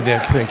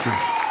Nick, thank you.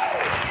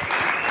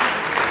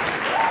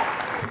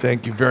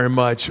 Thank you very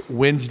much.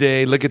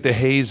 Wednesday, look at the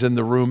haze in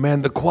the room.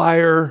 Man, the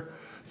choir,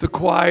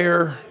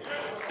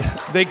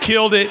 they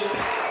killed it.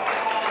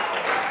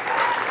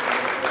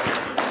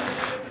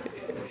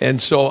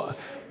 And so,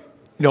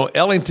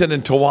 Ellington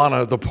and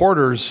Tawana, the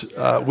Porters,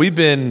 we've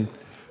been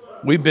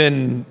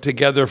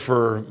together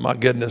for, my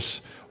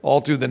goodness,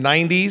 all through the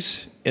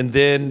 90s. And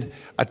then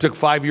I took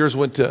 5 years,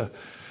 went to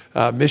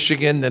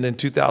Michigan. Then in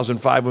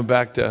 2005, went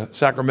back to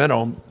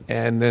Sacramento.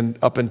 And then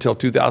up until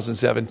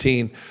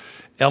 2017,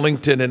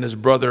 Ellington and his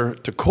brother,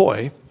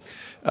 Takoy,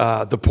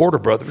 the Porter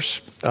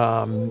brothers,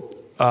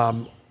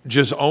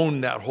 just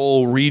own that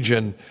whole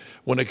region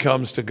when it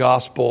comes to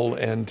gospel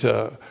and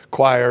to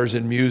choirs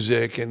and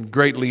music and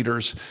great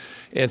leaders.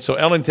 And so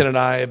Ellington and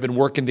I have been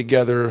working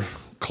together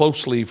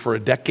closely for a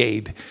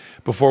decade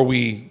before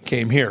we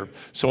came here.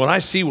 So when I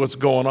see what's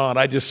going on,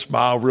 I just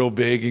smile real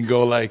big and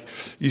go like,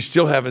 you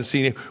still haven't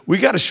seen it. We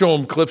got to show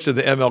them clips of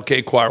the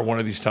MLK choir one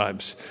of these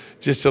times,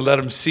 just to let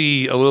them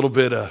see a little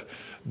bit of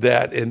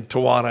that. And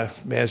Tawana,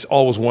 man, it's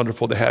always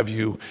wonderful to have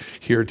you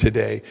here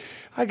today.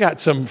 I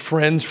got some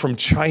friends from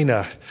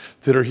China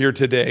that are here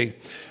today.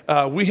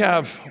 We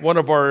have one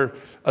of our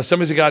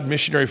Assemblies of God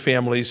missionary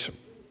families,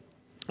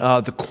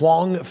 the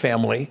Kwong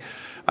family.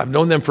 I've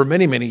known them for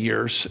many, many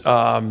years.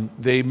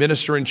 They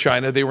minister in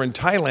China. They were in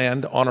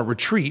Thailand on a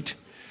retreat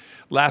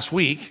last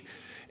week,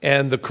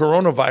 and the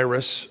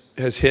coronavirus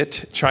has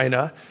hit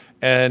China,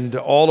 and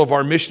all of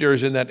our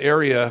missionaries in that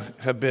area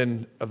have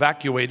been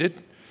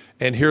evacuated.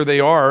 And here they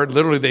are.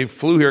 Literally, they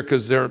flew here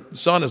because their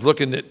son is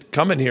looking at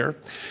coming here.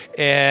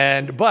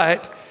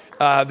 But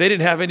they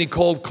didn't have any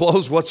cold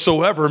clothes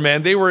whatsoever,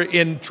 man. They were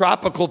in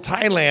tropical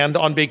Thailand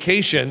on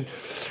vacation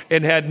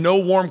and had no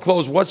warm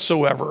clothes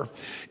whatsoever.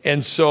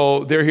 And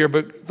so they're here.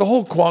 But the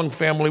whole Kwong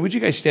family, would you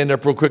guys stand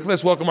up real quick?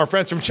 Let's welcome our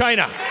friends from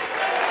China.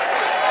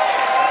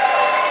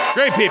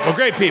 Great people,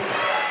 great people.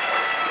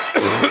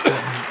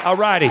 All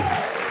righty.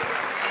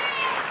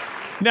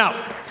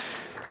 Now,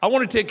 I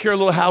want to take care of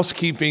a little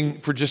housekeeping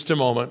for just a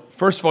moment.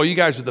 First of all, you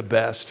guys are the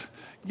best.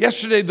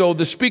 Yesterday, though,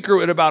 the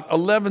speaker at about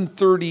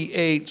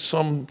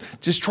 11:38,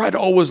 just try to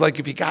always, like,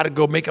 if you got to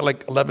go, make it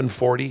like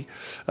 11:40.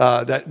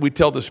 That we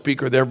tell the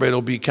speaker that everybody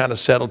will be kind of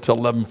settled till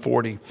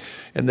 11:40.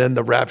 And then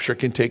the rapture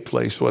can take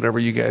place, whatever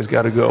you guys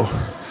got to go.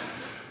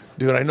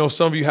 Dude, I know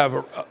some of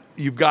you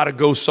you've got to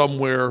go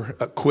somewhere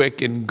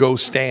quick and go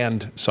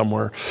stand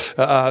somewhere.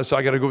 So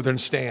I got to go over there and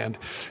stand.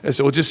 And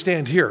so we'll just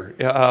stand here.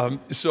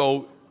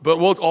 But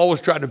we'll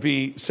always try to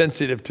be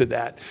sensitive to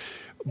that.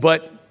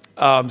 But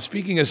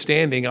speaking of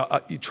standing,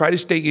 you try to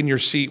stay in your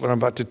seat when I'm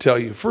about to tell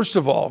you. First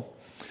of all,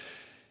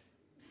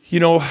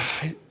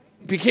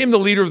 became the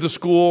leader of the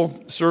school,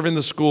 serving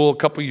the school a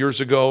couple years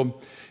ago.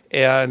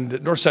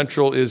 And North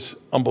Central is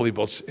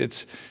unbelievable.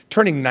 It's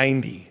turning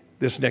 90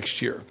 this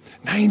next year,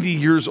 90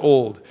 years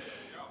old.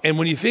 And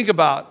when you think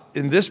about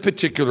in this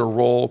particular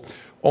role,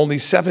 only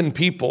 7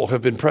 people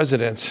have been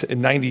presidents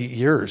in 90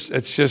 years.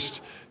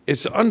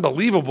 It's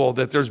unbelievable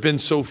that there's been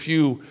so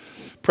few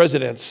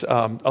presidents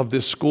of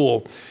this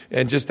school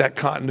and just that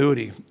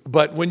continuity.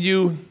 But when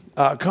you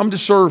come to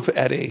serve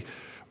at a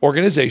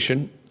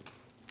organization,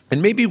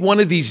 and maybe one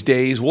of these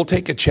days we'll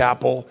take a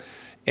chapel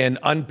and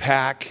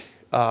unpack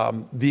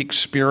the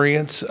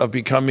experience of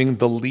becoming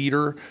the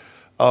leader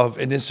of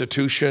an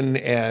institution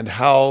and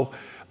how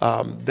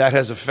that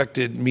has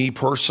affected me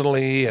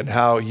personally and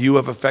how you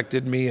have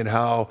affected me and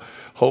how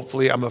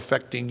hopefully I'm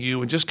affecting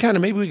you. And just kind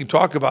of maybe we can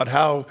talk about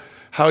how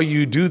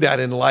you do that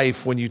in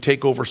life when you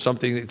take over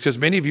something, because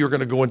many of you are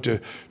going to go into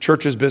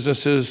churches,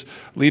 businesses,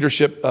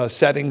 leadership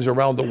settings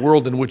around the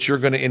world in which you're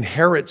going to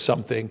inherit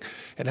something.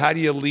 And how do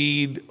you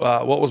lead?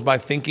 What was my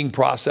thinking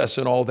process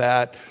and all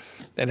that?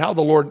 And how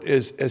the Lord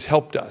has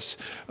helped us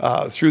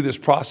through this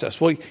process.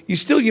 Well,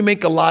 you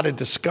make a lot of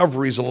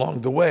discoveries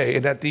along the way.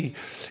 And at the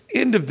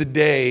end of the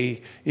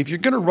day, if you're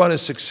going to run a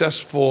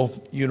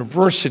successful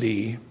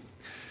university,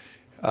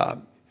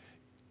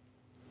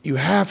 you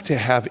have to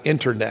have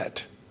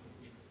internet.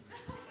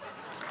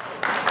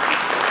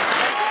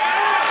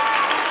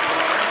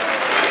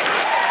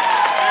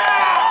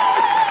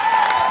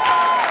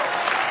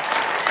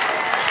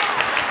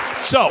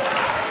 So,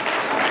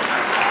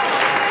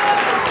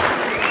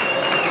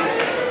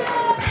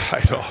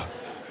 I know.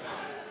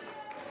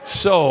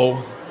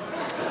 So,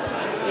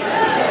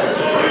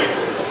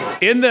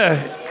 in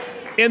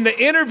the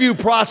interview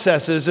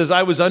processes, as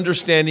I was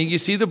understanding, you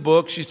see the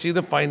books, you see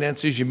the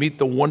finances, you meet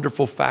the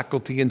wonderful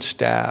faculty and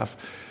staff,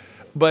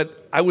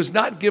 but I was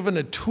not given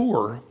a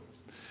tour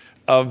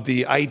of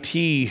the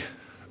IT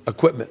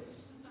equipment.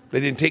 They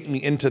didn't take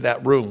me into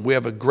that room. We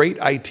have a great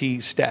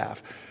IT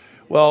staff.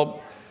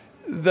 Well,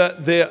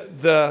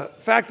 the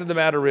fact of the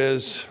matter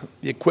is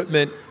the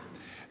equipment,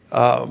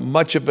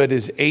 much of it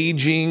is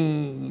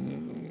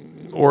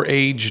aging or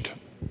aged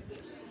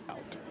out.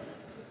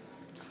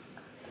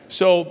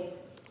 So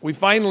we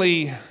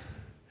finally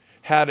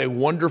had a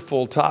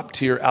wonderful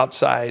top-tier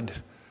outside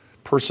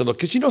person look.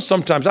 Because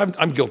sometimes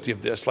I'm guilty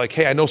of this. Like,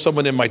 hey, I know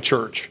someone in my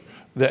church.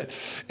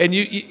 And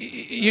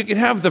you can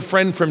have the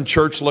friend from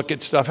church look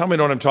at stuff. How many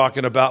know what I'm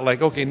talking about?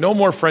 Like, okay, no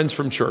more friends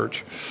from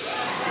church.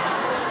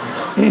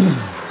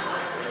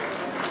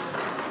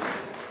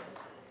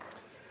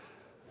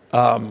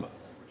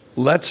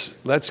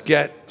 Let's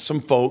get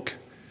some folk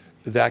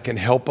that can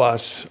help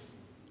us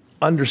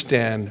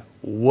understand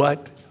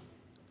what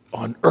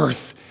on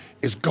earth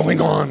is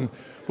going on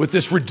with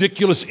this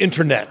ridiculous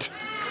internet.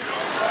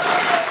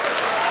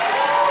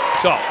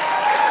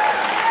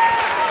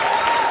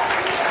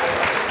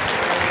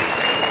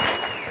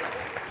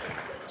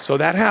 So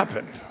that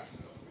happened.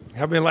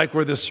 How many like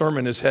where this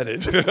sermon is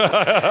headed? So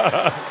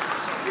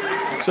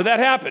that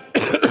happened.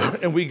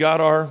 And we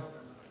got our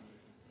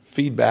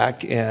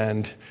feedback,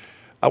 and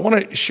I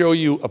want to show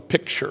you a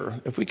picture.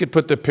 If we could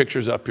put the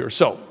pictures up here.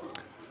 So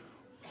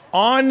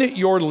on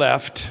your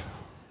left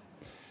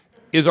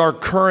is our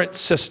current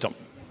system.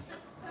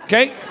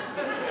 Okay?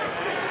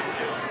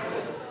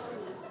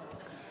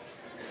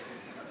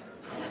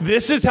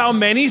 This is how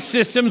many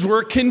systems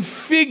were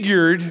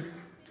configured,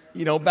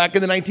 back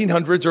in the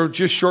 1900s or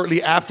just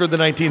shortly after the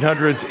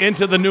 1900s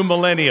into the new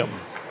millennium.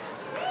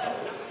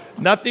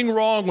 Nothing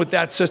wrong with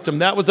that system.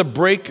 That was a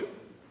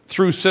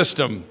breakthrough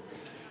system.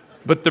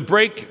 But the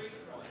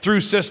breakthrough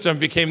system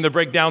became the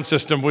breakdown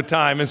system with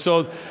time. And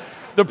so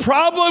the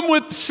problem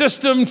with the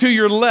system to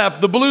your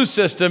left, the blue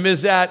system,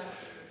 is that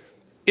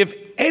if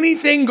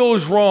anything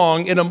goes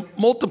wrong in a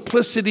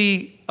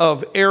multiplicity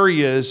of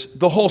areas,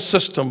 the whole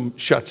system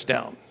shuts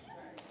down.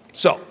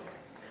 So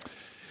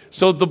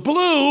the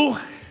blue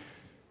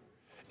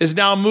is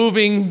now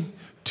moving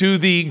to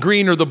the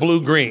green or the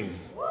blue-green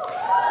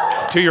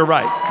to your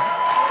right.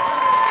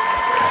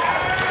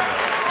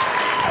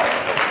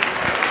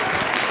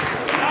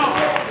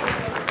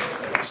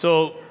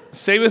 So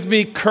say with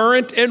me,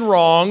 current and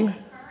wrong,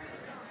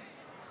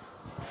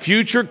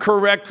 future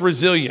correct,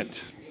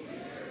 resilient.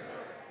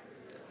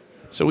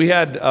 So we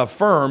had a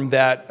firm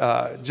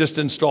that just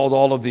installed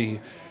all of the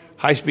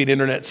high-speed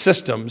internet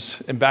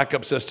systems and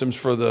backup systems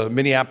for the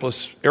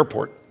Minneapolis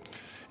airport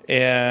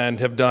and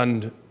have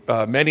done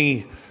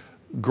many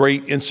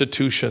great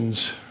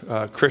institutions,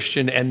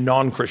 Christian and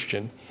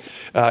non-Christian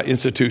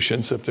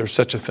institutions, if there's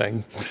such a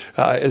thing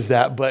as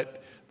that. But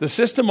the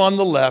system on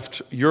the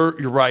left, your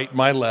right,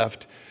 my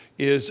left,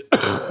 is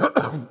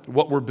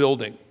what we're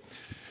building.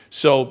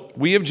 So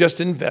we have just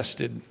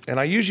invested, and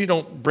I usually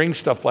don't bring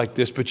stuff like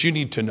this, but you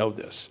need to know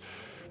this.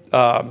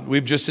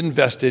 We've just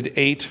invested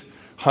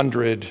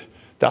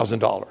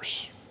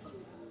 $800,000.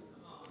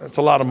 That's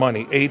a lot of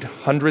money,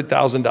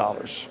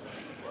 $800,000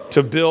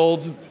 to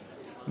build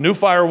new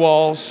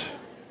firewalls,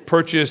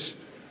 purchase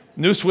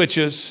new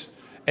switches,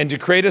 and to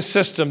create a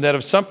system that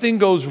if something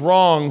goes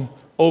wrong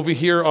over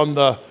here on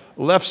the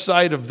left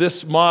side of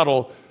this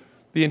model,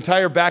 the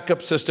entire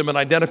backup system and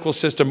identical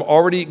system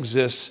already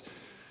exists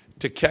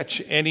to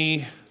catch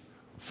any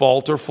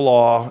fault or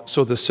flaw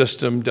so the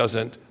system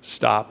doesn't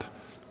stop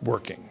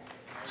working.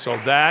 So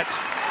that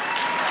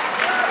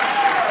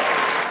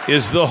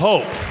is the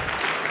hope.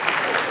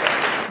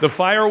 The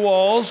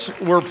firewalls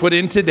were put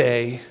in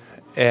today,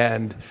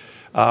 and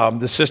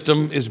the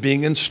system is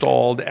being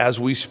installed as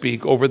we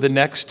speak over the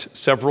next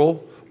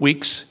several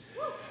weeks.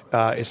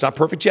 It's not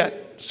perfect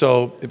yet,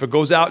 so if it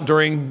goes out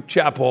during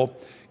chapel,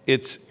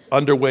 it's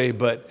underway,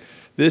 but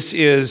this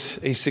is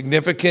a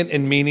significant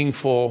and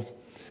meaningful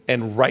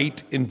and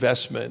right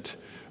investment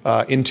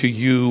into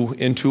you,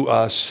 into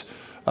us,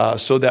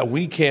 so that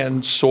we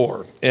can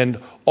soar. And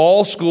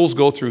all schools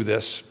go through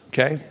this,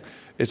 okay?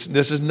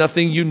 This is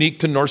nothing unique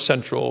to North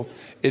Central.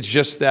 It's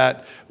just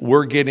that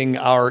we're getting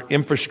our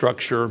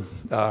infrastructure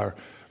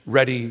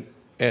ready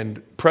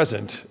and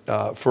present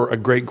for a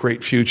great,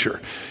 great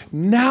future.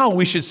 Now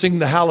we should sing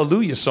the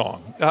Hallelujah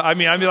song. I'd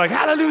be like,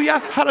 Hallelujah,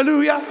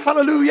 Hallelujah,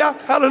 Hallelujah,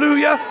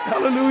 Hallelujah,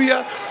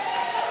 Hallelujah.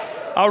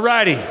 All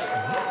righty.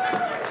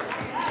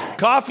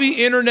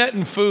 Coffee, internet,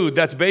 and food.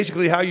 That's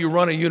basically how you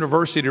run a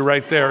university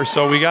right there.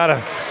 So we're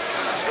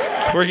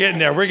getting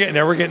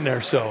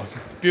there. So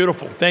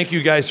beautiful. Thank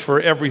you guys for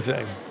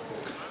everything.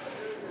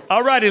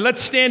 All righty,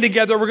 let's stand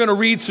together. We're going to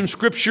read some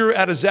scripture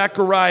out of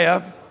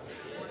Zechariah.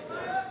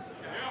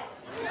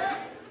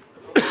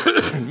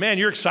 Man,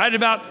 you're excited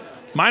about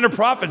Minor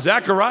Prophet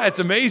Zechariah. It's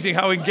amazing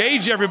how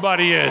engaged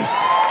everybody is.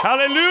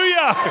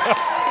 Hallelujah.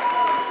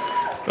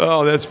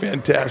 Oh, that's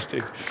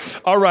fantastic.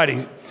 All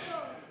righty.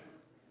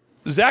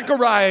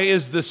 Zechariah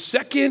is the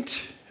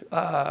second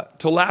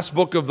to last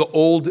book of the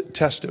Old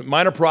Testament.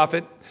 Minor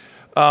Prophet.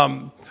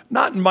 They're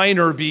not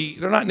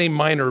named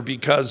minor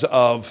because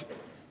of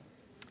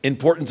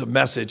importance of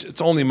message.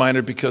 It's only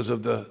minor because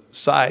of the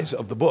size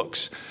of the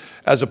books,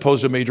 as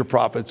opposed to major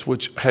prophets,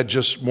 which had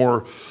just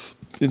more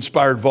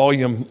inspired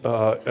volume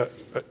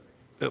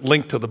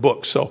linked to the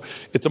book. So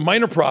it's a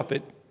minor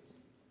prophet.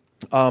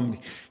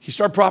 He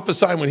started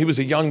prophesying when he was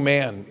a young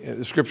man.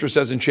 The scripture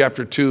says in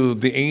chapter 2,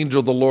 the angel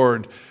of the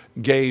Lord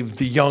gave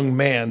the young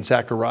man,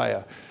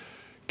 Zechariah.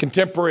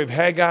 Contemporary of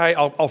Haggai,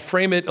 I'll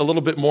frame it a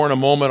little bit more in a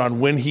moment on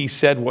when he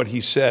said what he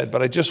said,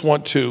 but I just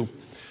want to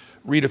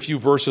read a few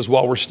verses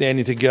while we're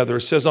standing together.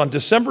 It says, on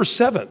December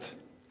 7th,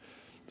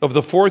 of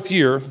the 4th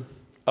year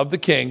of the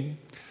king,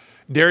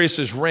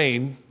 Darius's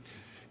reign,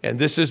 and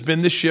this has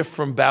been the shift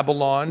from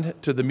Babylon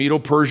to the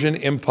Medo-Persian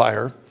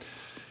Empire.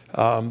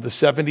 The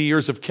 70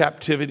 years of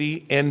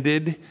captivity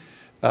ended.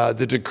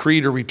 The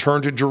decree to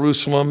return to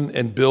Jerusalem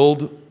and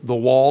build the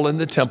wall and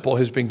the temple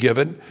has been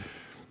given.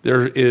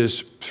 There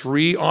is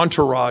 3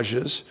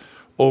 entourages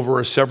over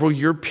a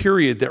several-year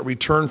period that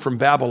returned from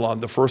Babylon.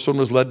 The first one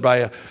was led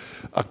by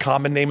a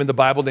common name in the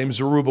Bible named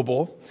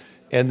Zerubbabel.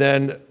 And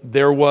then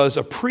there was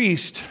a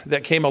priest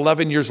that came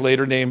 11 years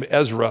later named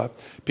Ezra,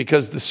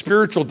 because the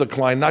spiritual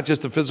decline, not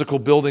just the physical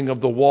building of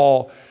the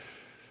wall,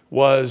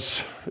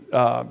 was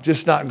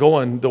just not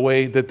going the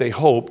way that they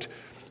hoped.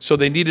 So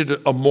they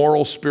needed a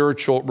moral,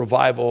 spiritual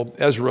revival.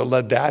 Ezra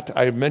led that.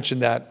 I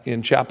mentioned that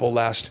in chapel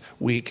last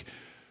week.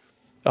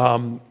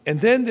 And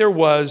then there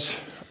was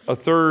a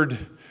third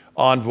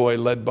envoy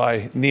led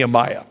by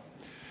Nehemiah.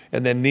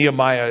 And then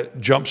Nehemiah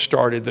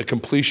jump-started the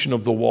completion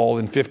of the wall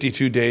in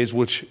 52 days,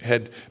 which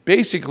had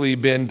basically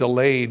been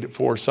delayed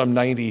for some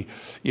 90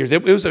 years.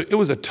 It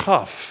was a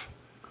tough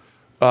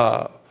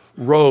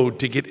road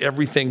to get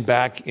everything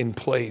back in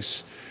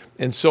place.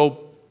 And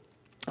so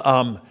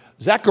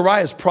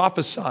Zechariah is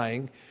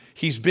prophesying.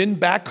 He's been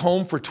back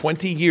home for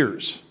 20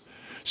 years.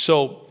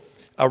 So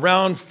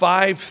around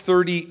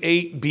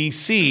 538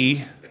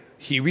 BC,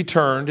 he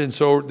returned. And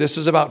so this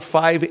is about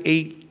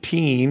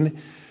 518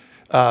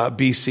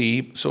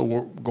 BC, so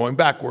we're going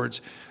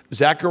backwards.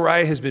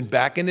 Zechariah has been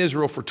back in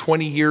Israel for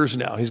 20 years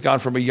now. He's gone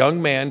from a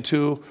young man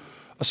to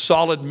a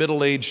solid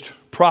middle-aged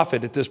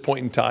prophet at this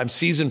point in time,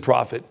 seasoned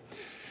prophet.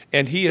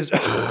 And he is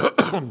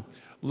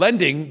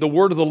lending the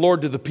word of the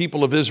Lord to the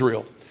people of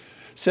Israel.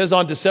 It says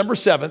on December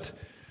 7th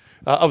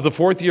of the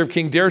 4th year of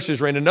King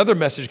Darius' reign, another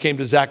message came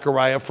to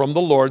Zechariah from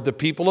the Lord. The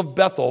people of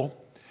Bethel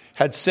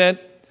had sent,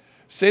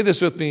 say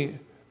this with me,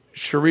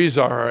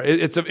 Sharizar.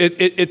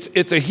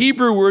 It's a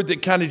Hebrew word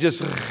that kind of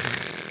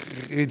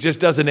just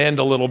doesn't end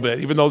a little bit,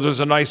 even though there's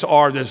a nice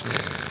R. There's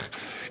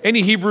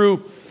any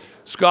Hebrew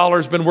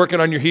scholars been working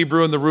on your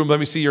Hebrew in the room? Let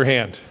me see your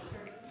hand.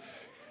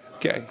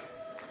 Okay.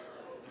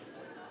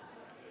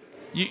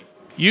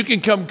 You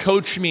can come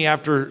coach me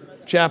after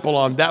chapel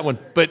on that one,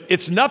 but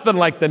it's nothing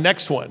like the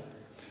next one.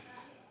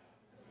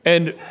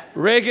 And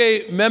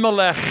Reggae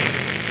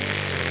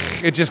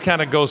Memelech, it just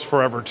kind of goes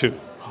forever too.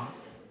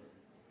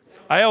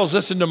 I always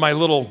listen to my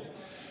little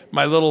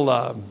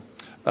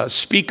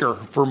speaker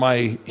for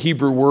my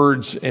Hebrew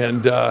words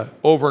and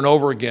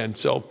over again.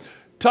 So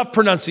tough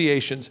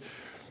pronunciations.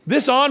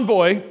 This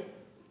envoy,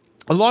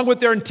 along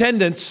with their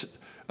attendants,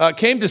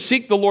 came to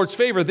seek the Lord's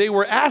favor. They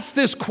were asked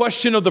this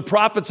question of the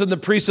prophets and the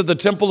priests of the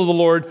temple of the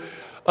Lord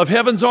of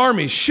heaven's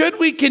army: should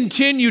we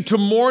continue to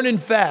mourn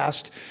and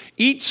fast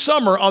each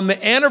summer on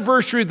the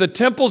anniversary of the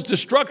temple's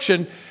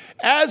destruction,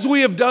 as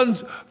we have done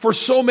for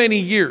so many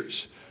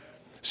years?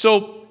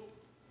 So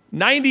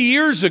 90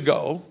 years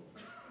ago,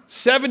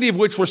 70 of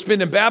which were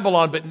spent in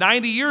Babylon, but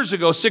 90 years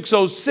ago,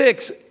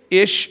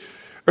 606-ish,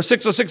 or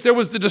 606, there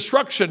was the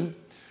destruction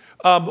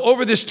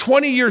over this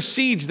 20-year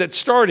siege that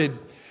started.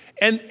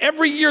 And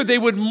every year they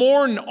would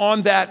mourn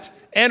on that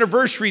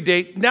anniversary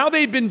date. Now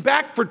they've been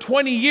back for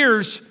 20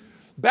 years,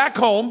 back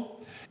home,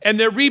 and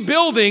they're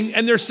rebuilding,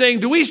 and they're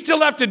saying, do we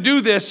still have to do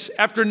this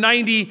after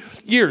 90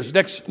 years?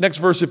 Next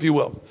verse, if you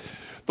will.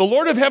 The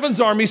Lord of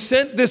heaven's army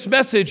sent this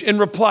message in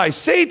reply: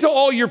 say to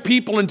all your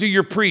people and to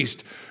your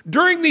priest,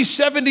 during these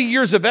 70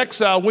 years of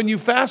exile, when you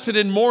fasted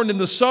and mourned in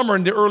the summer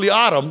and the early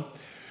autumn,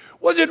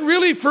 was it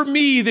really for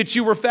me that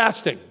you were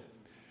fasting?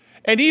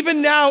 And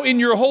even now in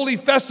your holy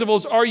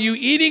festivals, are you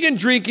eating and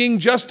drinking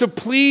just to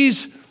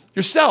please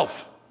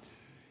yourself?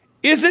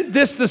 Isn't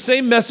this the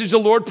same message the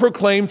Lord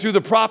proclaimed through the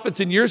prophets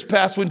in years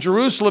past, when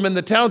Jerusalem and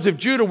the towns of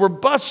Judah were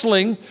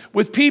bustling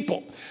with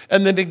people,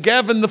 and the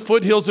Negev and the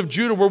foothills of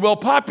Judah were well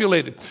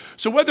populated?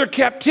 So whether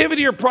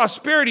captivity or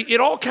prosperity, it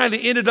all kind of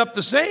ended up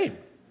the same.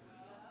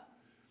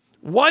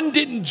 One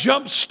didn't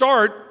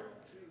jumpstart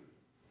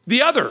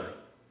the other.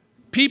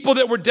 People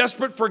that were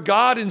desperate for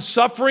God and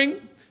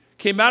suffering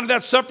came out of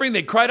that suffering.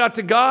 They cried out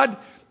to God,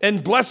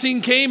 and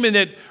blessing came, and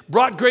it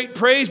brought great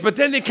praise. But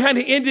then they kind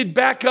of ended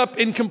back up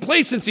in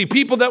complacency.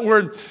 People that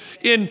were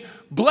in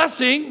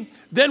blessing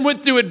then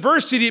went through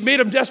adversity. It made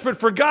them desperate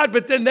for God,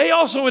 but then they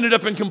also ended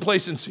up in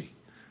complacency.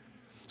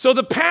 So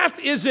the path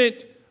isn't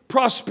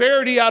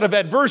prosperity out of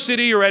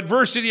adversity or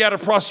adversity out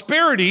of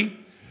prosperity.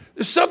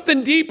 There's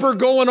something deeper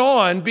going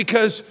on,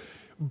 because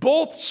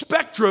both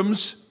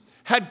spectrums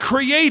had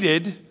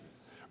created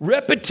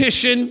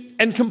repetition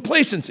and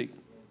complacency.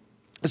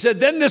 It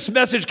said, then this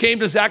message came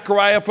to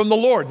Zechariah from the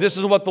Lord. This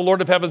is what the Lord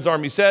of heaven's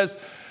army says: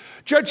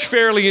 judge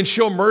fairly and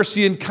show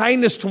mercy and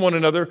kindness to one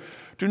another.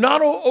 Do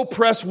not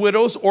oppress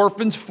widows,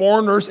 orphans,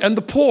 foreigners, and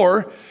the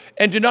poor,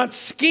 and do not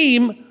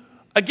scheme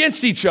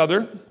against each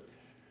other.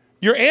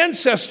 Your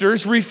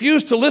ancestors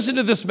refused to listen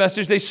to this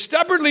message. They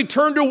stubbornly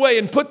turned away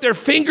and put their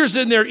fingers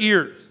in their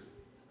ears.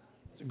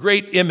 It's a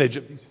great image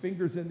of these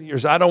fingers in the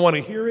ears. I don't want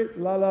to hear it.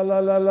 La, la, la,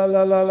 la, la,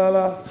 la, la, la,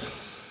 la.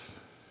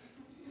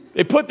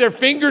 They put their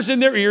fingers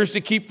in their ears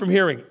to keep from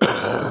hearing.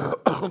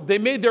 They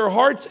made their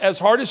hearts as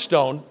hard as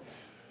stone,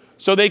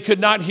 so they could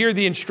not hear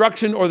the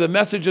instruction or the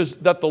messages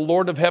that the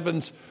Lord of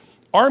heaven's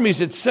armies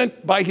had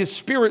sent by his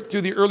Spirit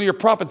through the earlier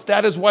prophets.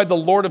 That is why the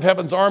Lord of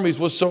heaven's armies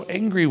was so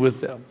angry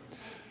with them.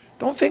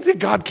 Don't think that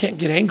God can't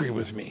get angry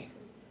with me,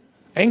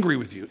 angry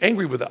with you,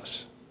 angry with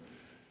us.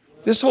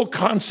 This whole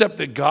concept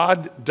that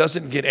God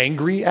doesn't get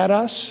angry at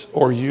us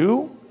or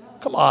you,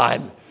 come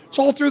on. It's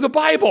all through the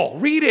Bible.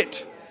 Read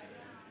it.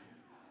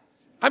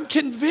 I'm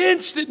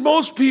convinced that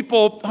most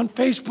people on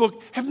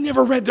Facebook have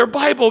never read their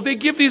Bible. They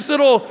give these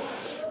little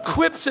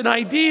quips and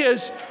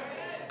ideas,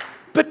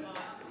 but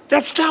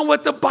that's not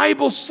what the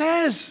Bible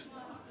says.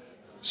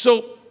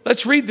 So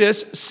let's read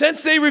this.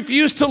 Since they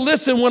refused to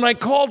listen when I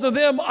called to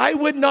them, I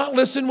would not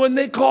listen when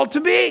they called to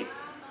me.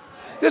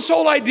 This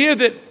whole idea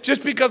that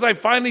just because I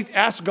finally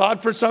asked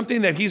God for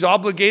something that he's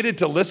obligated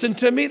to listen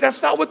to me,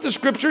 that's not what the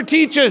scripture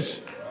teaches.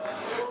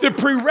 The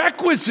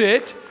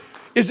prerequisite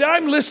is that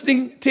I'm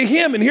listening to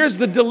him. And here's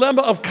the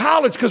dilemma of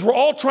college, because we're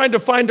all trying to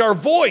find our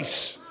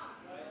voice.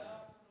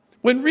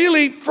 When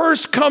really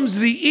first comes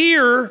the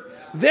ear,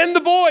 then the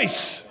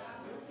voice.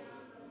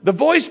 The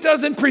voice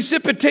doesn't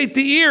precipitate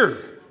the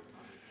ear.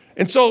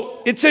 And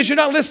so it says, you're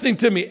not listening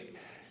to me.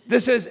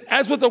 This says,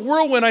 as with a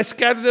whirlwind, I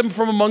scattered them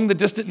from among the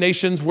distant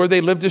nations where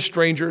they lived as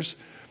strangers.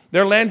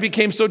 Their land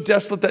became so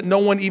desolate that no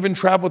one even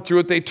traveled through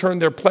it. They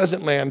turned their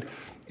pleasant land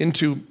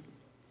into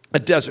a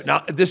desert.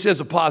 Now, this is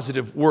a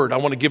positive word. I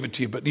want to give it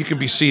to you, but you can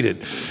be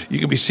seated. You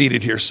can be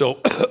seated here. So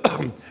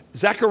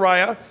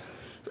Zechariah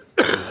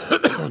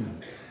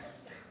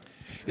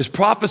is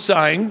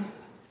prophesying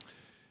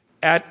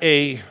at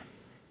a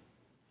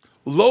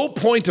low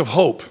point of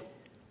hope.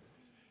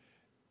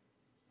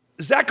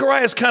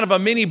 Zechariah is kind of a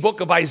mini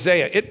book of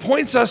Isaiah. It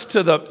points us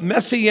to the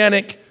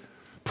messianic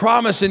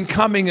promise and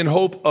coming and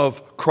hope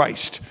of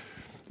Christ.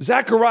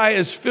 Zechariah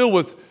is filled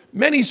with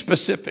many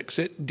specifics.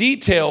 It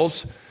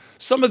details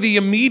some of the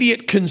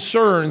immediate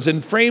concerns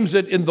and frames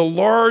it in the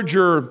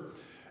larger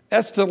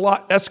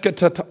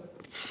eschatological.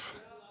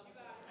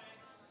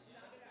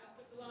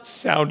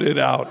 Sound it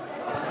out.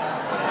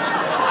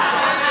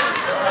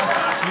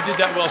 You did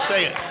that well.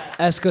 Say it.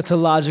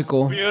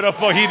 Eschatological.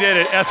 Beautiful. He did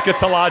it.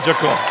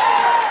 Eschatological.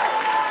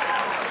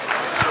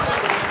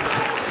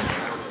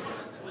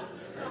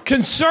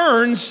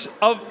 Concerns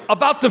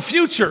about the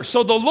future.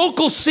 So the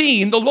local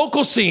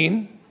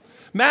scene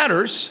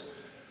matters,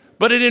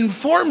 but it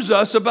informs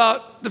us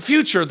about the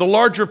future, the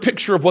larger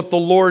picture of what the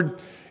Lord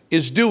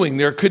is doing.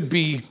 There could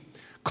be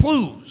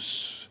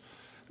clues.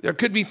 There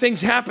could be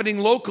things happening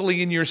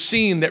locally in your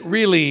scene that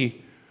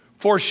really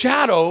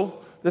foreshadow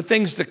the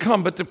things to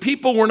come, but the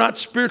people were not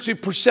spiritually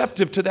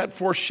perceptive to that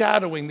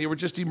foreshadowing. They were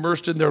just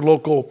immersed in their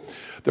local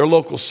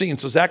scene.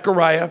 So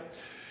Zechariah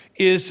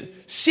is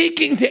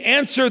seeking to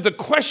answer the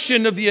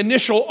question of the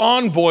initial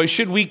envoy.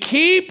 Should we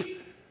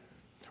keep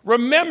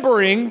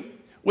remembering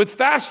with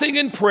fasting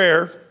and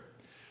prayer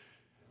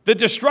the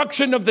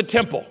destruction of the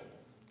temple?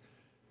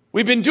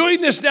 We've been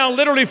doing this now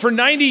literally for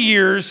 90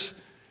 years.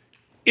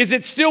 Is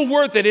it still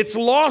worth it? It's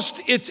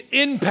lost its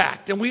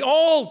impact. And we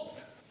all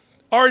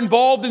are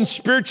involved in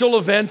spiritual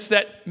events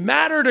that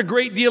mattered a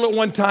great deal at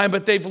one time,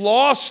 but they've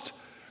lost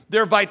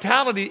their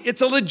vitality.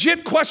 It's a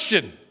legit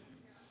question.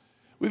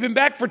 We've been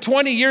back for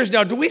 20 years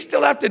now. Do we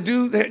still have to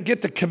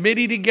get the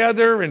committee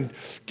together and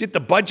get the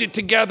budget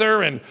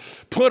together and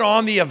put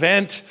on the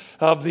event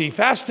of the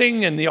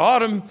fasting in the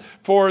autumn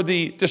for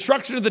the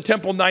destruction of the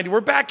temple 90?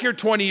 We're back here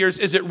 20 years.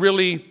 Is it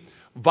really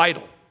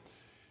vital?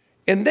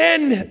 And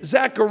then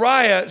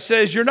Zechariah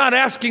says, you're not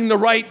asking the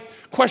right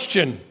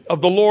question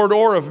of the Lord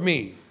or of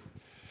me.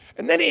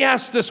 And then he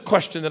asks this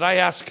question that I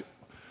ask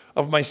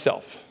of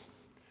myself.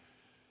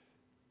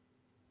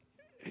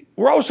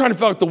 We're always trying to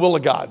figure out the will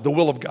of God, the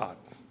will of God.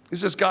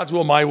 Is this God's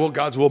will, my will,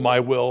 God's will, my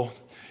will?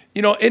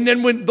 You know, and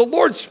then when the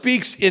Lord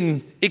speaks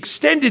in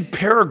extended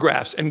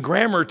paragraphs and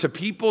grammar to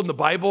people in the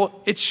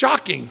Bible, it's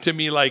shocking to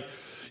me. Like,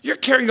 you're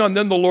carrying on,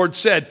 then the Lord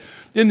said,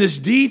 in this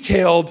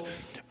detailed,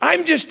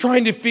 I'm just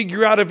trying to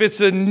figure out if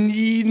it's a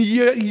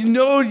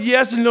no,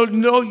 yes,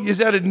 no, is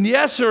that a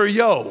yes or a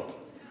yo?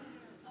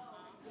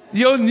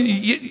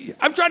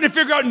 I'm trying to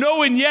figure out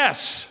no and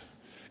yes.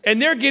 And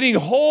they're getting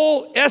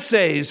whole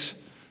essays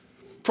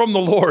from the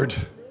Lord.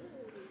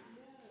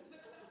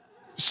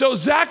 So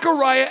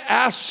Zechariah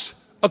asks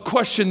a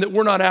question that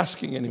we're not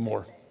asking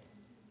anymore.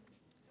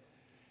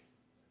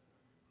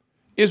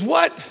 Is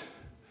what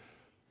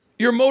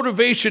your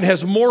motivation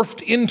has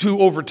morphed into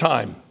over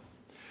time.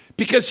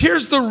 Because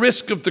here's the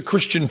risk of the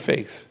Christian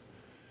faith,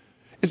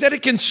 is that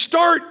it can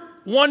start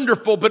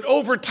wonderful, but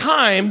over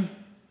time,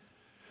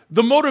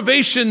 the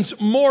motivations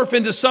morph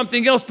into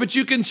something else, but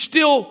you can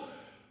still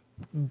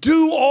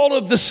do all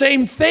of the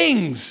same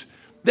things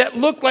that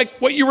look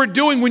like what you were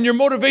doing when your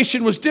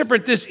motivation was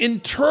different. This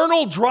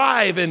internal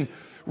drive and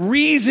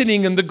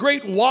reasoning and the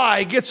great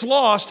why gets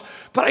lost,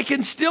 but I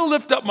can still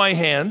lift up my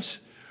hands.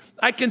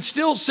 I can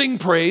still sing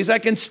praise. I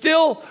can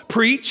still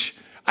preach.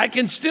 I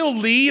can still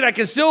lead. I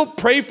can still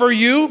pray for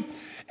you.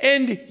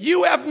 And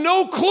you have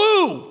no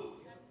clue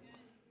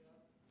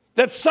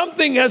that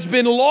something has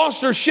been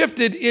lost or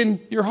shifted in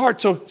your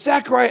heart. So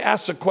Zechariah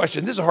asks a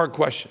question. This is a hard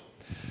question.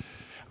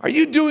 Are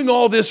you doing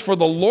all this for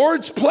the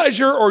Lord's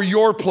pleasure or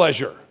your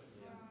pleasure?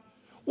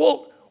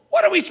 Well,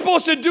 what are we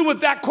supposed to do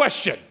with that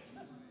question?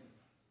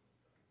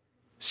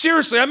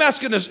 Seriously, I'm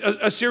asking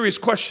a serious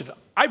question.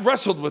 I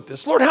wrestled with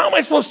this. Lord, how am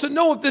I supposed to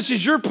know if this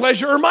is your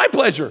pleasure or my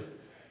pleasure?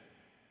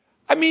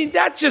 I mean,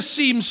 that just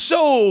seems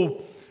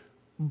so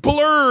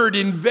blurred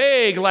and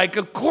vague. Like,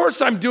 of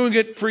course I'm doing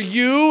it for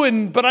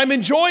you, but I'm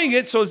enjoying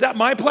it. So is that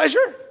my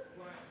pleasure?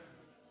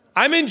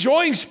 I'm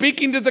enjoying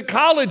speaking to the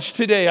college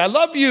today. I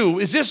love you.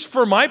 Is this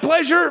for my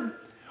pleasure?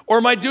 Or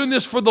am I doing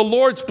this for the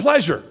Lord's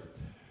pleasure?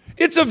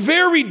 It's a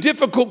very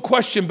difficult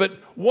question, but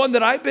one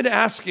that I've been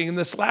asking in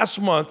this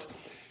last month.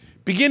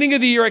 Beginning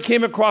of the year, I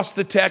came across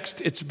the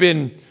text. It's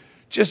been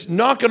just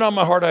knocking on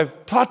my heart.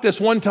 I've taught this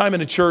one time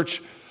in a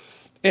church,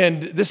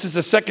 and this is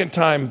the second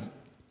time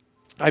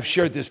I've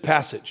shared this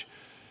passage.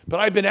 But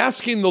I've been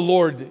asking the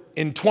Lord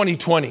in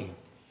 2020,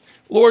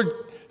 Lord,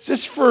 is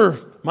this for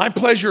my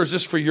pleasure or is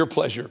this for your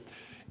pleasure?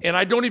 And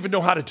I don't even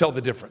know how to tell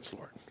the difference,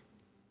 Lord.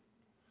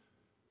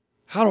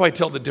 How do I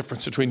tell the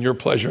difference between your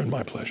pleasure and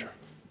my pleasure?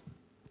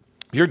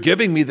 You're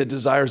giving me the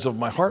desires of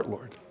my heart,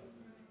 Lord.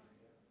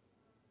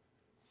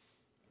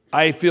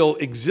 I feel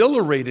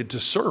exhilarated to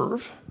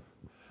serve.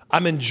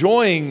 I'm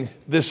enjoying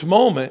this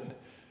moment.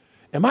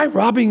 Am I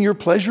robbing your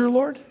pleasure,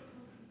 Lord?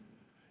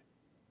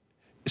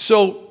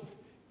 So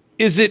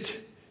is it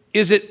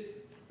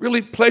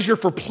really pleasure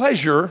for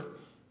pleasure?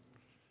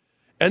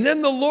 And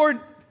then the Lord,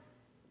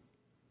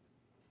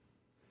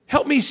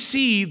 help me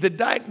see the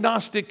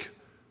diagnostic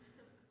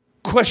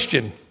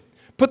question.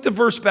 Put the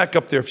verse back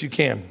up there if you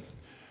can.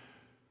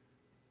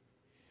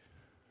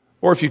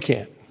 Or if you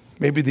can't.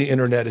 Maybe the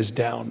internet is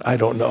down. I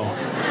don't know.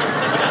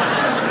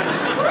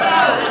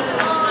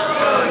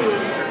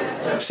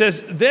 It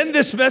says, then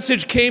this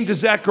message came to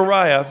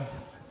Zechariah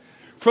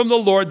from the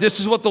Lord. This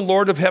is what the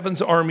Lord of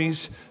heaven's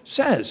armies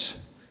says.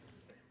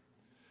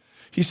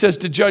 He says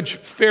to judge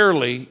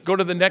fairly. Go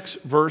to the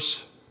next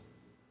verse,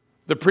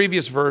 the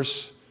previous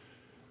verse,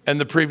 and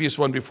the previous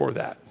one before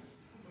that.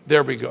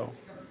 There we go.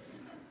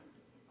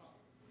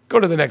 Go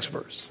to the next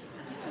verse.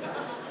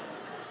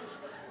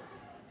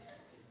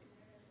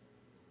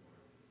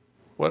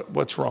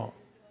 What's wrong?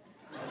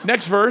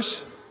 Next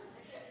verse.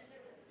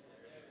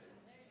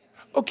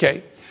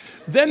 Okay.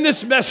 Then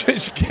this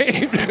message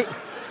came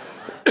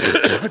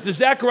to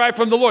Zechariah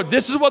from the Lord.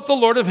 This is what the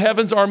Lord of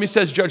heaven's army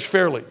says, judge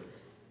fairly.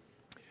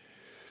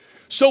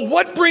 So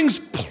what brings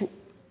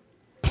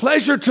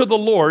pleasure to the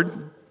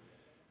Lord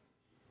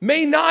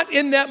may not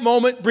in that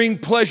moment bring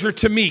pleasure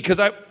to me, because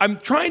I'm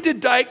trying to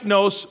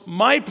diagnose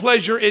my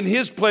pleasure and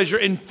his pleasure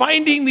and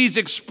finding these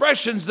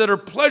expressions that are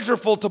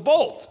pleasurable to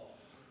both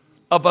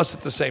of us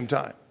at the same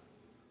time.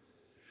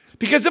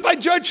 Because if I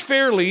judge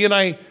fairly and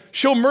I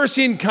show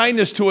mercy and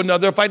kindness to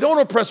another, if I don't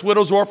oppress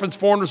widows, orphans,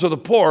 foreigners, or the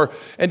poor,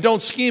 and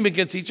don't scheme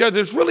against each other,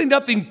 there's really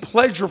nothing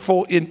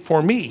pleasurable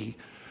for me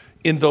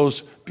in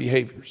those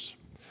behaviors.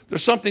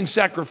 There's something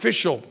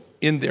sacrificial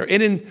in there.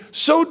 And in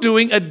so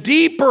doing, a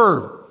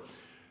deeper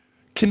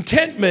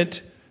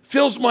contentment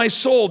fills my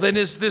soul than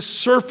is this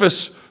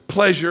surface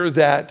pleasure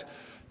that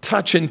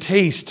touch and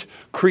taste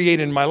create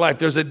in my life.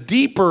 There's a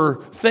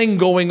deeper thing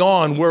going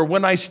on where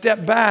when I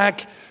step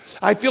back,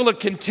 I feel a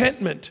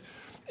contentment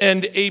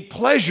and a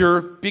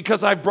pleasure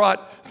because I've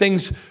brought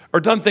things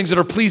or done things that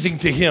are pleasing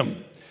to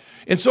him.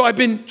 And so I've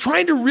been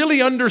trying to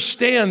really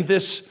understand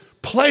this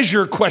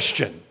pleasure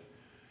question.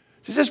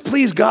 Does this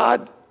please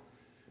God?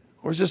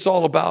 Or is this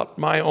all about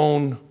my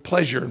own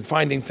pleasure and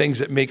finding things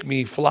that make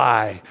me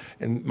fly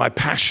and my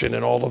passion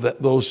and all of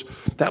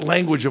that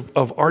language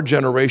of our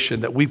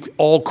generation that we've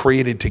all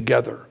created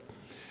together?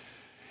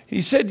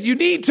 He said, you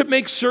need to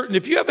make certain,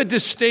 if you have a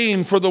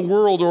disdain for the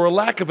world or a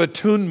lack of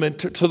attunement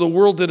to the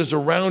world that is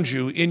around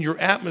you in your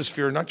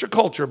atmosphere, not your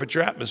culture, but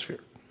your atmosphere.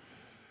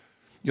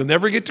 You'll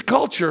never get to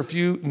culture if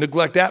you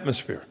neglect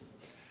atmosphere.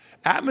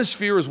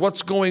 Atmosphere is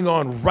what's going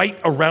on right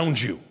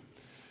around you.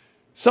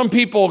 Some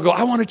people go,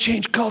 I want to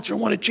change culture,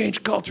 going to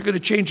change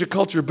the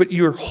culture, but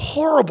you're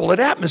horrible at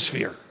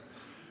atmosphere.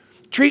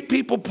 Treat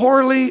people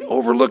poorly,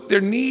 overlook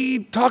their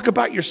need, talk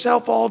about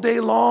yourself all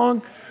day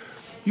long.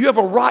 You have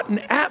a rotten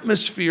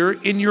atmosphere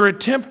in your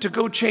attempt to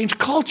go change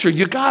culture.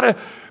 You got to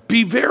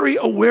be very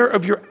aware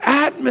of your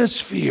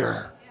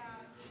atmosphere.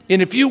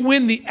 And if you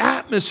win the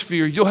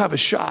atmosphere, you'll have a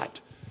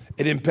shot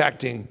at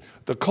impacting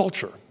the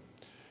culture.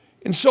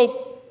 And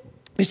so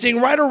he's saying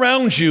right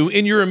around you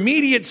in your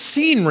immediate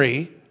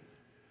scenery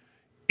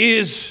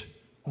is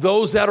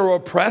those that are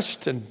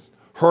oppressed and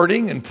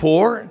hurting and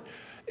poor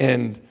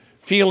and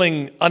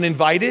feeling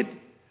uninvited.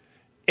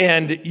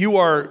 And you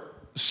are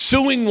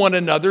suing one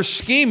another,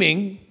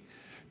 scheming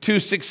to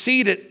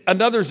succeed at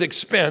another's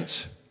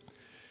expense.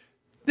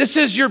 This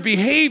is your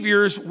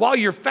behaviors while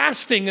you're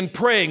fasting and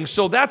praying.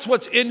 So that's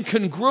what's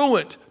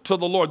incongruent to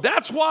the Lord.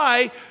 That's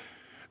why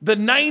the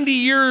 90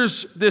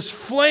 years, this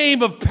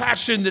flame of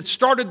passion that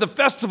started the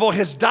festival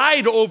has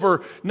died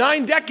over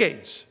 9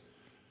 decades.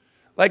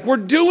 Like we're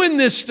doing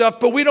this stuff,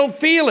 but we don't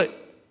feel it.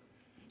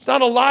 It's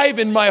not alive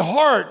in my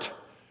heart.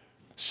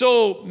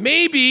 So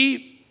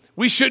maybe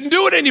we shouldn't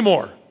do it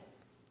anymore.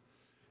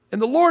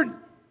 And the Lord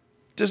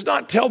does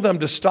not tell them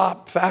to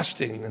stop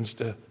fasting and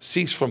to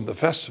cease from the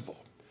festival.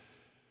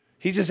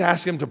 He just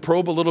asks them to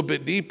probe a little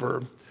bit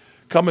deeper,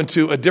 come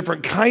into a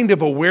different kind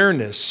of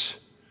awareness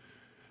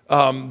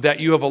that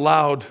you have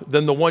allowed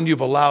than the one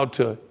you've allowed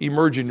to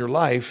emerge in your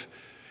life,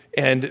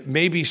 and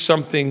maybe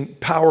something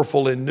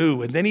powerful and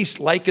new. And then he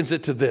likens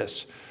it to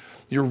this.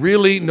 You're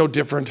really no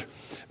different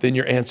than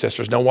your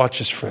ancestors. Now watch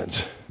this,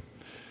 friends.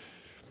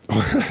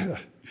 I'm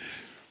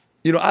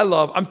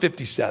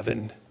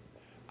 57.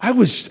 I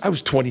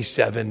was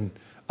 27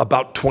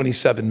 about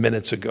 27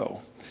 minutes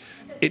ago.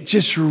 It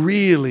just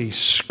really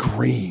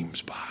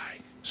screams by.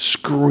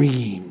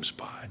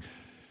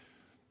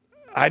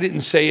 I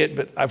didn't say it,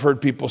 but I've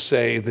heard people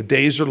say the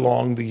days are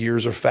long, the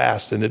years are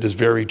fast, and it is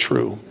very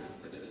true.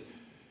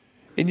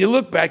 And you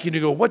look back and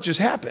you go, what just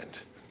happened?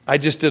 I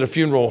just did a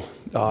funeral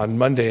on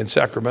Monday in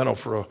Sacramento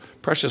for a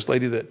precious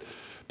lady that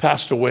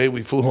passed away.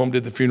 We flew home,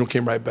 did the funeral,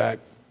 came right back.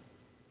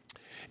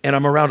 And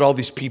I'm around all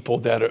these people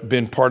that have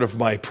been part of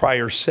my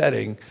prior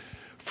setting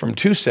from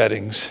 2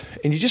 settings.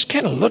 And you just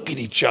kind of look at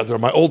each other.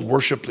 My old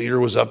worship leader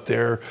was up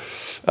there,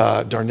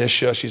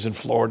 Darnisha. She's in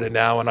Florida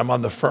now. And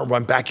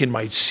I'm back in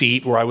my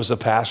seat where I was a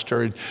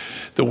pastor. And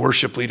the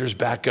worship leader's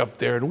back up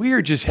there. And we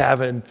are just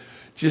having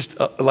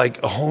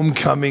like a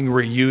homecoming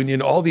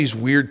reunion. All these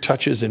weird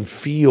touches and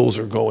feels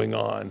are going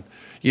on.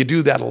 You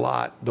do that a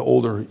lot the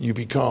older you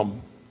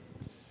become.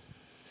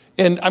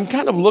 And I'm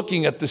kind of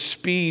looking at the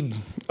speed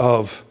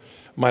of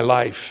my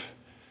life.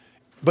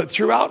 But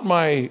throughout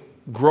my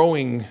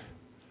growing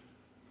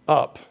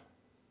up,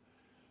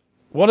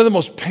 one of the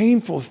most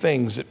painful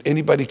things that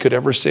anybody could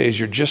ever say is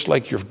you're just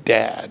like your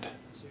dad.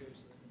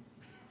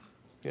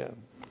 Yeah.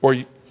 Or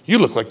you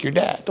look like your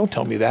dad. Don't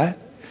tell me that.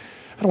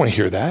 I don't want to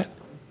hear that.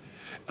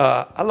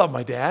 I love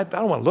my dad, but I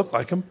don't want to look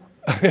like him.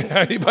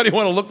 Anybody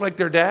want to look like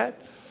their dad?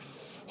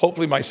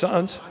 Hopefully my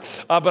sons.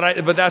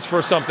 But that's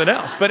for something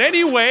else. But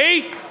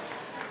anyway,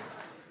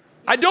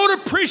 I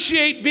don't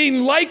appreciate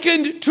being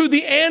likened to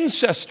the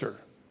ancestor.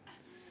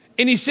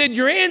 And he said,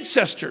 your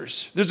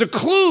ancestors, there's a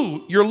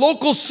clue. Your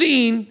local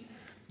scene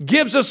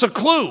gives us a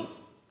clue.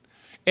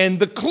 And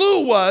the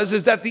clue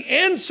is that the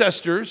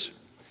ancestors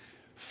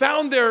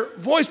found their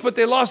voice, but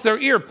they lost their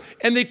ear.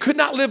 And they could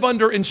not live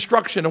under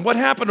instruction. And what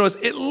happened was,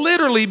 it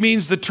literally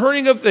means they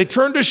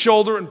turned a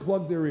shoulder and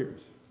plugged their ears.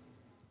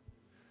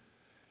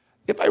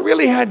 If I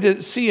really had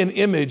to see an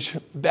image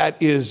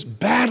that is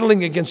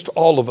battling against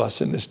all of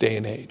us in this day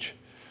and age,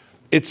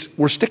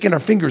 we're sticking our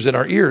fingers in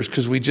our ears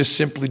because we just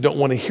simply don't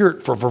want to hear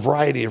it for a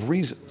variety of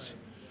reasons.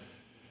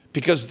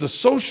 Because the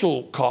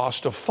social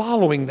cost of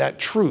following that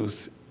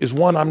truth is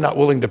one I'm not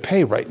willing to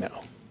pay right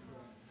now.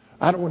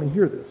 I don't want to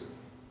hear this.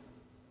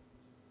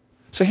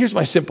 So here's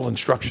my simple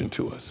instruction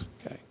to us.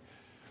 Okay?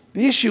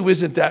 The issue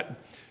isn't that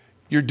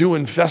you're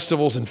doing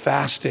festivals and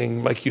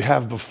fasting like you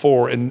have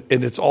before and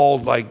it's all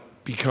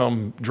like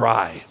become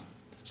dry.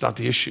 It's not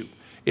the issue.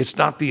 It's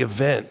not the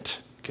event.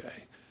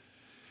 Okay?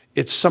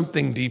 It's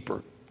something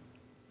deeper.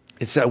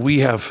 It's that we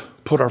have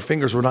put our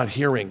fingers, we're not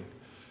hearing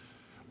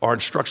our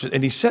instructions.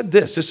 And he said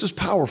this is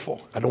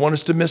powerful. I don't want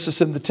us to miss this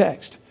in the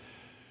text.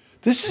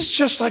 This is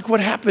just like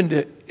what happened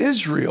to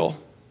Israel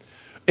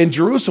in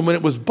Jerusalem when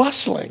it was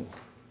bustling.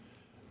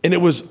 And it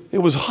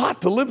was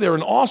hot to live there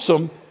and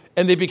awesome,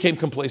 and they became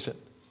complacent.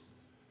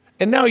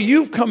 And now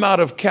you've come out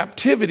of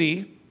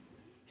captivity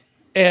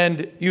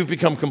and you've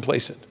become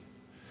complacent.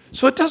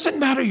 So it doesn't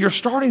matter your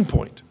starting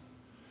point.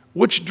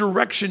 Which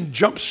direction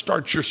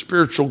jumpstarts your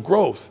spiritual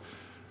growth?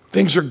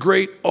 Things are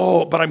great.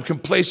 But I'm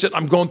complacent.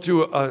 I'm going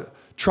through a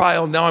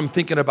trial. Now I'm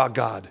thinking about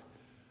God.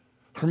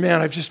 Or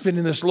man, I've just been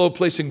in this low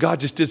place and God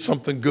just did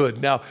something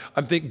good. Now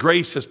I think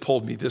grace has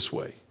pulled me this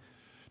way.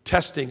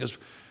 Testing is,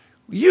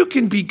 you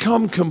can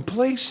become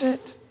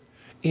complacent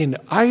in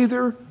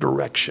either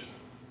direction.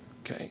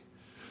 Okay?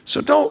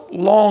 So don't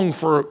long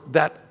for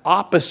that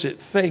opposite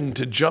thing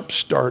to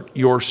jumpstart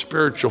your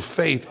spiritual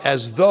faith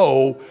as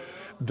though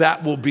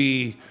that will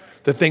be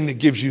the thing that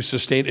gives you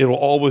sustain. It'll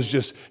always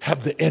just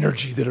have the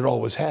energy that it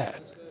always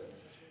had.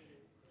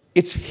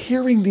 It's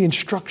hearing the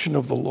instruction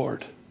of the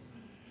Lord.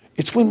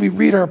 It's when we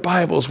read our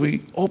Bibles,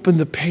 we open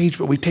the page,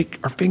 but we take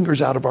our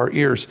fingers out of our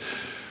ears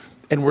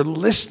and we're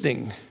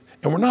listening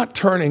and we're not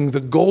turning the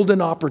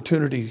golden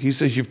opportunity. He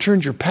says, you've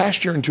turned your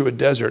pasture into a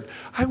desert.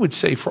 I would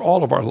say for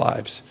all of our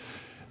lives,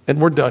 and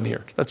we're done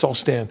here. Let's all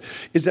stand.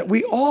 Is that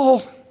we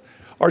all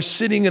are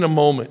sitting in a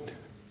moment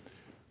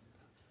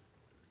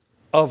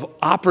of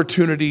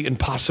opportunity and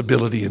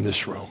possibility in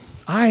this room.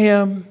 I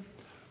am,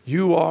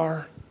 you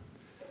are.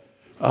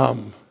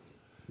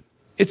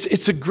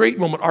 It's a great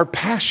moment. Our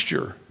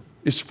pasture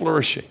is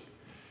flourishing.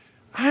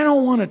 I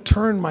don't want to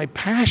turn my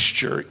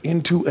pasture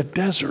into a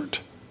desert.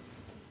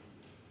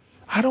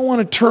 I don't want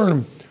to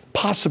turn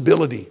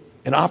possibility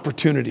and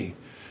opportunity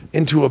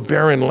into a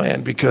barren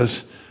land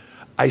because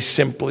I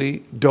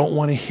simply don't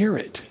want to hear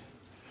it.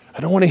 I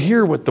I don't want to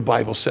hear what the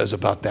Bible says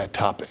about that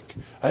topic.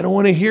 I don't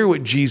want to hear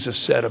what Jesus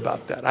said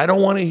about that. I don't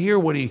want to hear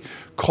what he's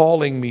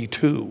calling me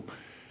to.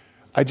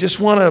 I just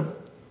want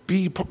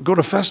to go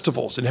to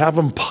festivals and have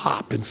them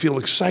pop and feel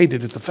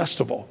excited at the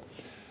festival.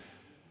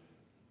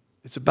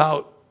 It's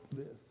about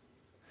this.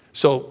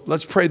 So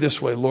let's pray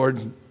this way. Lord,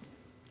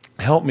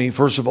 help me,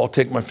 first of all,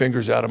 take my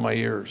fingers out of my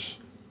ears.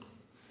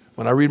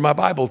 When I read my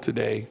Bible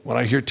today, when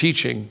I hear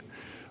teaching,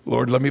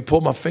 Lord, let me pull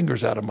my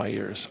fingers out of my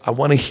ears. I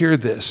want to hear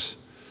this.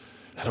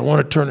 I don't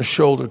want to turn a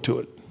shoulder to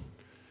it.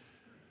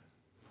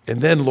 And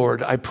then,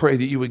 Lord, I pray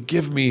that you would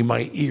give me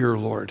my ear,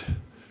 Lord,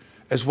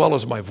 as well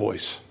as my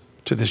voice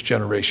to this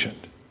generation.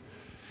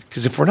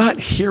 Because if we're not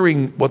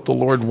hearing what the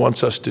Lord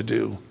wants us to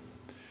do,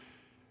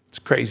 it's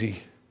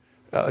crazy.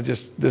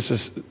 This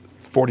is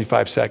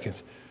 45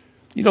 seconds.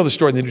 You know the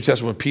story in the New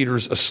Testament when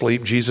Peter's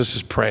asleep, Jesus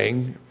is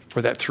praying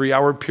for that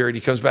 3-hour period.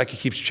 He comes back, he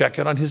keeps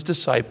checking on his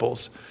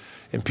disciples,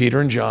 and Peter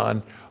and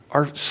John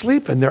are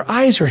sleeping. Their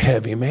eyes are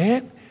heavy,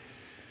 man.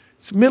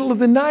 It's the middle of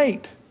the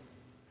night.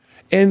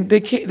 And they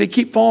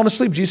keep falling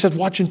asleep. Jesus says,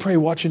 watch and pray,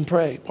 watch and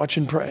pray, watch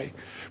and pray.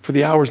 For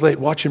the hour's late,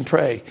 watch and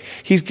pray.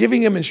 He's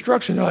giving them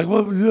instruction. They're like,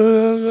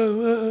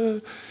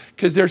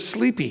 because they're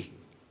sleepy.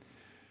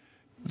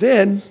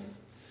 Then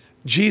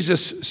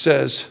Jesus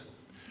says,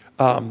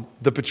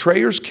 the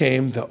betrayers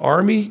came, the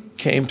army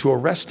came to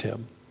arrest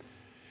him.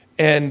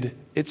 And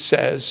it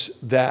says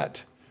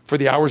that for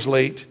the hour's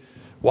late,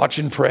 watch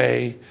and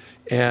pray,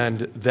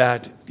 and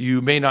that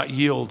you may not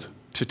yield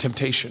to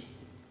temptation.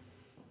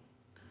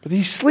 But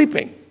he's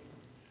sleeping.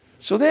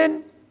 So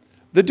then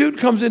the dude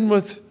comes in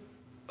with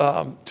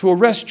to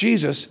arrest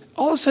Jesus,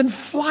 all of a sudden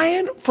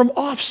flying from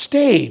off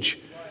stage,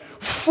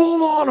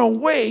 full on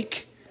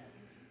awake,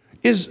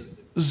 is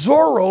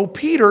Zorro,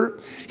 Peter.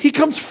 He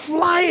comes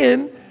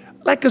flying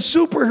like a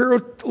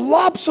superhero,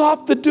 lops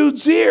off the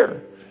dude's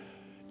ear.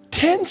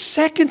 10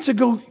 seconds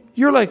ago,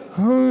 you're like,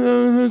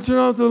 turn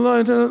off the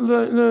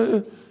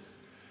light.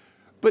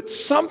 But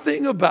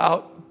something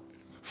about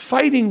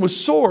fighting with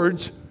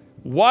swords,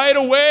 wide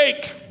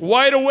awake,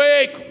 woo!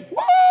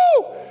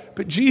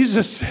 But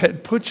Jesus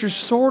said, put your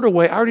sword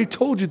away. I already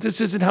told you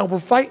this isn't how we're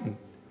fighting.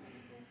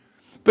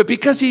 But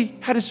because he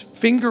had his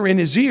finger in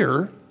his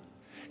ear,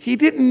 he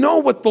didn't know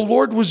what the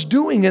Lord was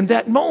doing in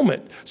that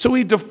moment. So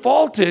he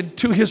defaulted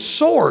to his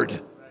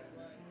sword.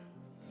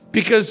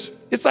 Because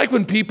it's like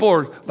when people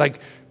are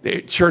like,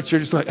 at church, they're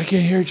just like, I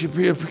can't hear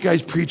you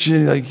guys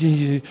preaching. Like,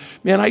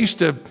 man, I used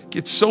to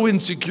get so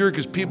insecure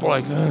because people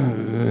are like,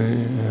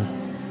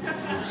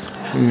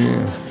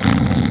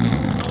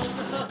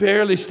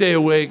 barely stay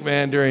awake,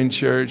 man, during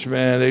church,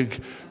 man. They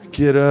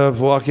get up,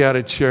 walk out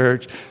of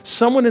church.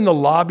 Someone in the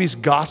lobby's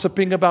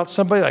gossiping about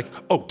somebody, like,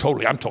 oh,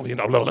 totally, I'm totally,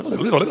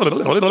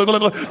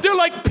 they're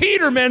like,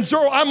 Peter, man,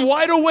 Zorro, I'm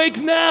wide awake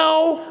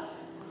now.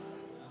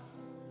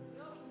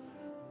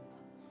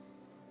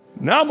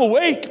 Now I'm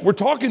awake. We're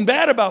talking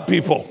bad about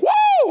people.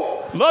 Woo!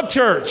 Love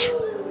church.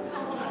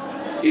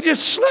 You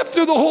just slept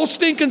through the whole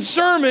stinking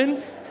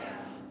sermon,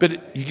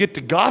 but you get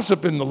to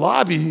gossip in the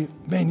lobby.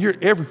 Man, you're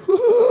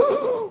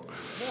woo!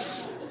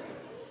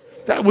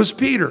 That was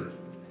Peter.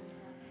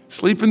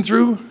 Sleeping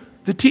through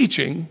the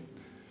teaching,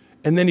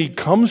 and then he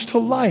comes to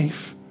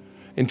life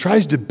and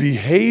tries to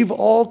behave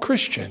all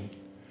Christian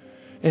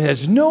and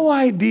has no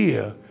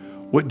idea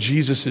what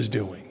Jesus is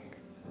doing.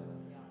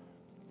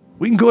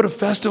 We can go to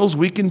festivals,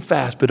 we can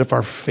fast, but if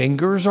our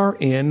fingers are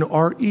in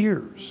our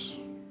ears,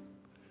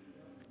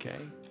 okay,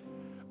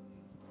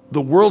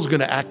 the world's going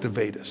to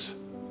activate us,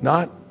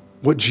 not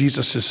what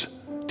Jesus is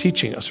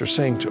teaching us or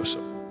saying to us.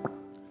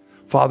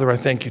 Father, I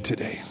thank you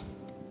today.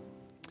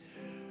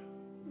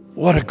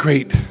 What a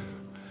great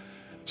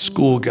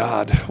school,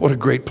 God. What a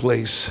great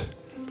place.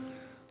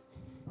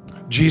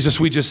 Jesus,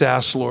 we just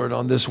ask, Lord,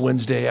 on this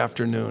Wednesday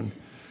afternoon,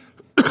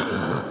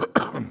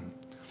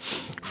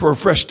 for a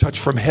fresh touch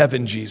from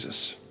heaven,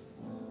 Jesus,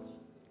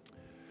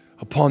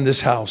 upon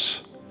this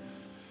house.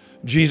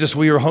 Jesus,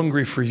 we are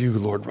hungry for you,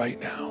 Lord, right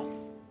now.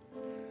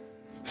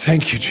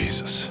 Thank you,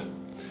 Jesus.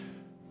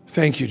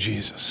 Thank you,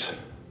 Jesus.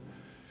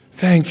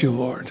 Thank you,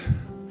 Lord.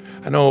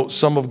 I know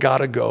some have got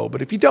to go,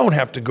 but if you don't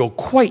have to go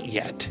quite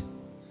yet,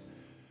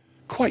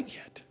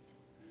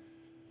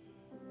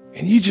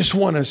 and you just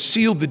want to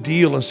seal the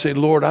deal and say,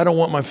 Lord, I don't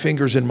want my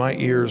fingers in my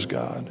ears,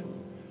 God.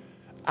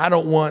 I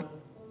don't want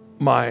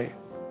my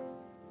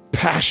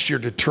pasture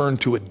to turn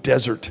to a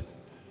desert.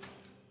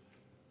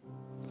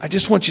 I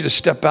just want you to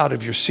step out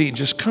of your seat and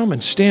just come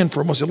and stand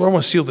for a moment. Say, Lord, I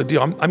want to seal the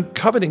deal. I'm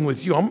covenanting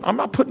with you. I'm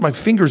not putting my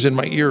fingers in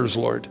my ears,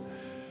 Lord.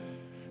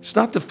 It's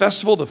not the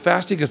festival, the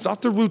fasting. It's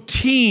not the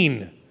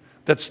routine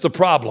that's the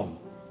problem.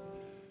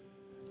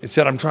 It's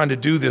that I'm trying to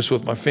do this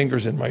with my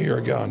fingers in my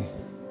ear, God.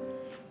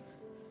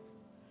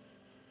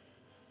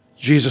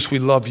 Jesus, we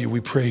love you. We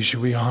praise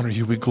you. We honor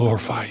you. We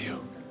glorify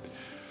you.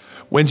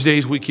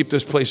 Wednesdays, we keep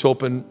this place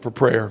open for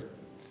prayer.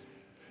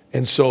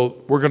 And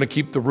so we're going to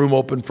keep the room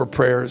open for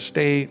prayer.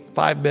 Stay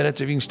 5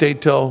 minutes. If you can stay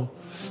till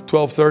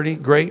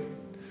 12:30, great.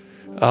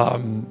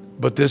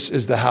 But this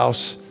is the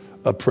house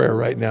a prayer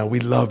right now. We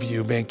love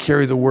you, man.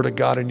 Carry the word of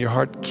God in your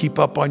heart. Keep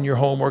up on your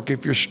homework.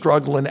 If you're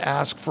struggling,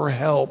 ask for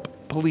help.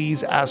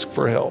 Please ask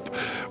for help.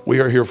 We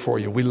are here for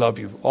you. We love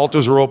you.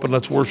 Altars are open.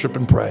 Let's worship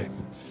and pray.